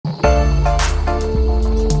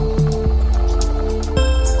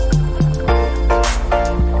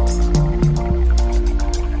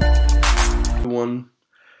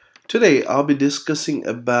Today I'll be discussing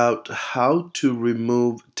about how to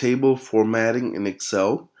remove table formatting in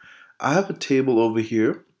Excel. I have a table over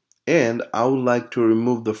here and I would like to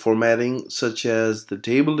remove the formatting such as the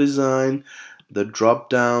table design, the drop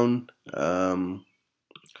down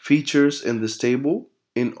features in this table.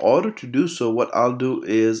 In order to do so, what I'll do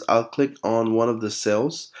is I'll click on one of the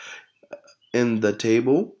cells in the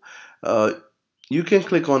table. Uh, you can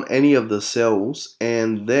click on any of the cells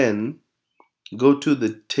and then go to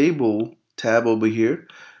the table tab over here.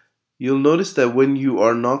 You'll notice that when you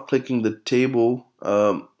are not clicking the table,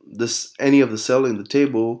 any of the cell in the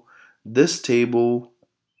table, this table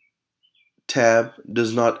tab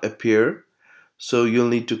does not appear. So you'll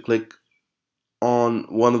need to click on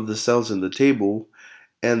one of the cells in the table,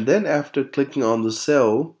 and then after clicking on the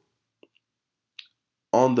cell,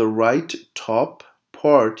 on the right top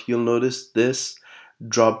part, you'll notice this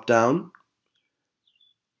drop down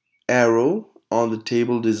arrow on the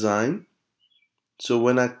table design. So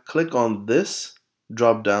when I click on this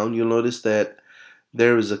drop down, you'll notice that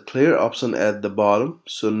there is a clear option at the bottom.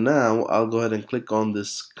 So now I'll go ahead and click on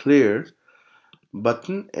this clear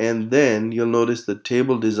button, and then you'll notice the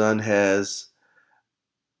table design has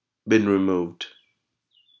been removed.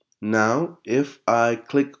 Now if I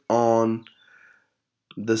click on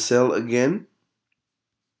the cell again,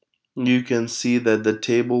 you can see that the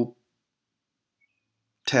table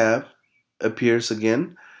tab appears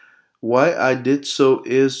again. Why I did so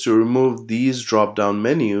is to remove these drop down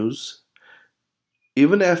menus.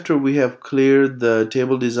 Even after we have cleared the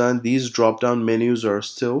table design, these drop down menus are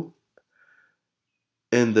still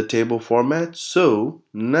in the table format. So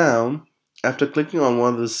now after clicking on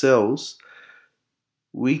one of the cells,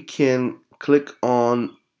 we can click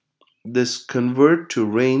on this convert to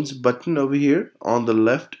range button over here on the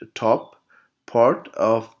left top part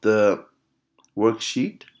of the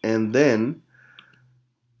worksheet, and then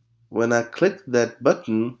when I click that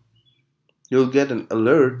button, you'll get an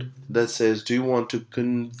alert that says, do you want to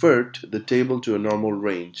convert the table to a normal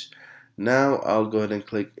range? Now I'll go ahead and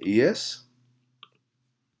click yes.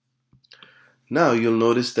 Now you'll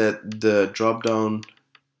notice that the drop down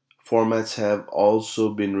formats have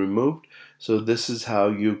also been removed. So this is how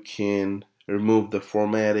you can remove the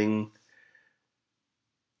formatting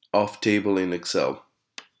of table in Excel.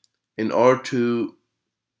 In order to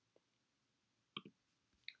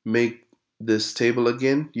make this table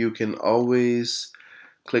again, you can always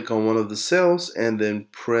click on one of the cells and then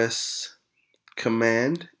press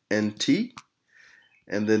Command and T,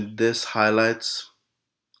 and then this highlights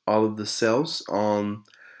all of the cells on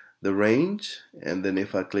the range, and then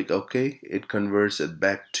if I click OK, it converts it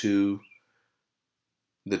back to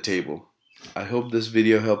the table. I hope this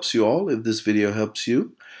video helps you all. If this video helps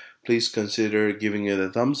you, please consider giving it a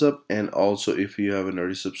thumbs up, and also if you haven't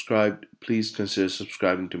already subscribed, please consider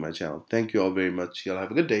subscribing to my channel. Thank you all very much. Y'all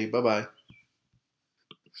have a good day. Bye bye.